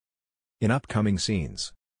In upcoming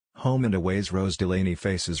scenes, Home and Away's Rose Delaney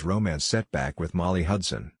faces romance setback with Mali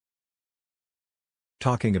Hudson.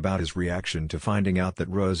 Talking about his reaction to finding out that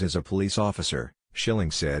Rose is a police officer,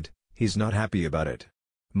 Schilling said, "He's not happy about it."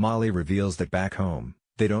 Mali reveals that back home,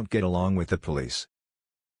 they don't get along with the police.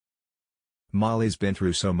 Mali's been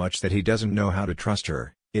through so much that he doesn't know how to trust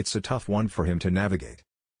her. It's a tough one for him to navigate.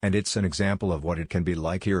 And it's an example of what it can be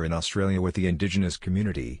like here in Australia with the Indigenous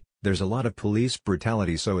community. There's a lot of police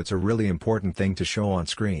brutality, so it's a really important thing to show on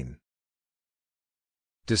screen.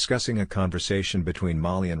 Discussing a conversation between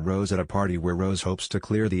Mali and Rose at a party where Rose hopes to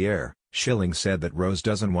clear the air, Schilling said that Rose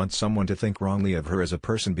doesn't want someone to think wrongly of her as a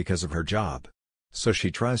person because of her job. So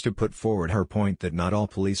she tries to put forward her point that not all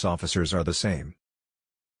police officers are the same.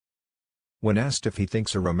 When asked if he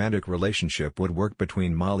thinks a romantic relationship would work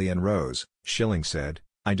between Mali and Rose, Schilling said,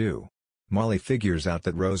 "I do." Mali figures out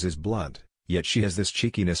that Rose is blunt, yet she has this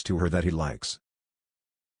cheekiness to her that he likes.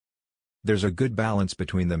 There's a good balance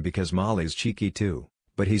between them because Mali's cheeky too,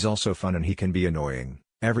 but he's also fun and he can be annoying.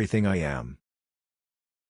 "Everything I am,"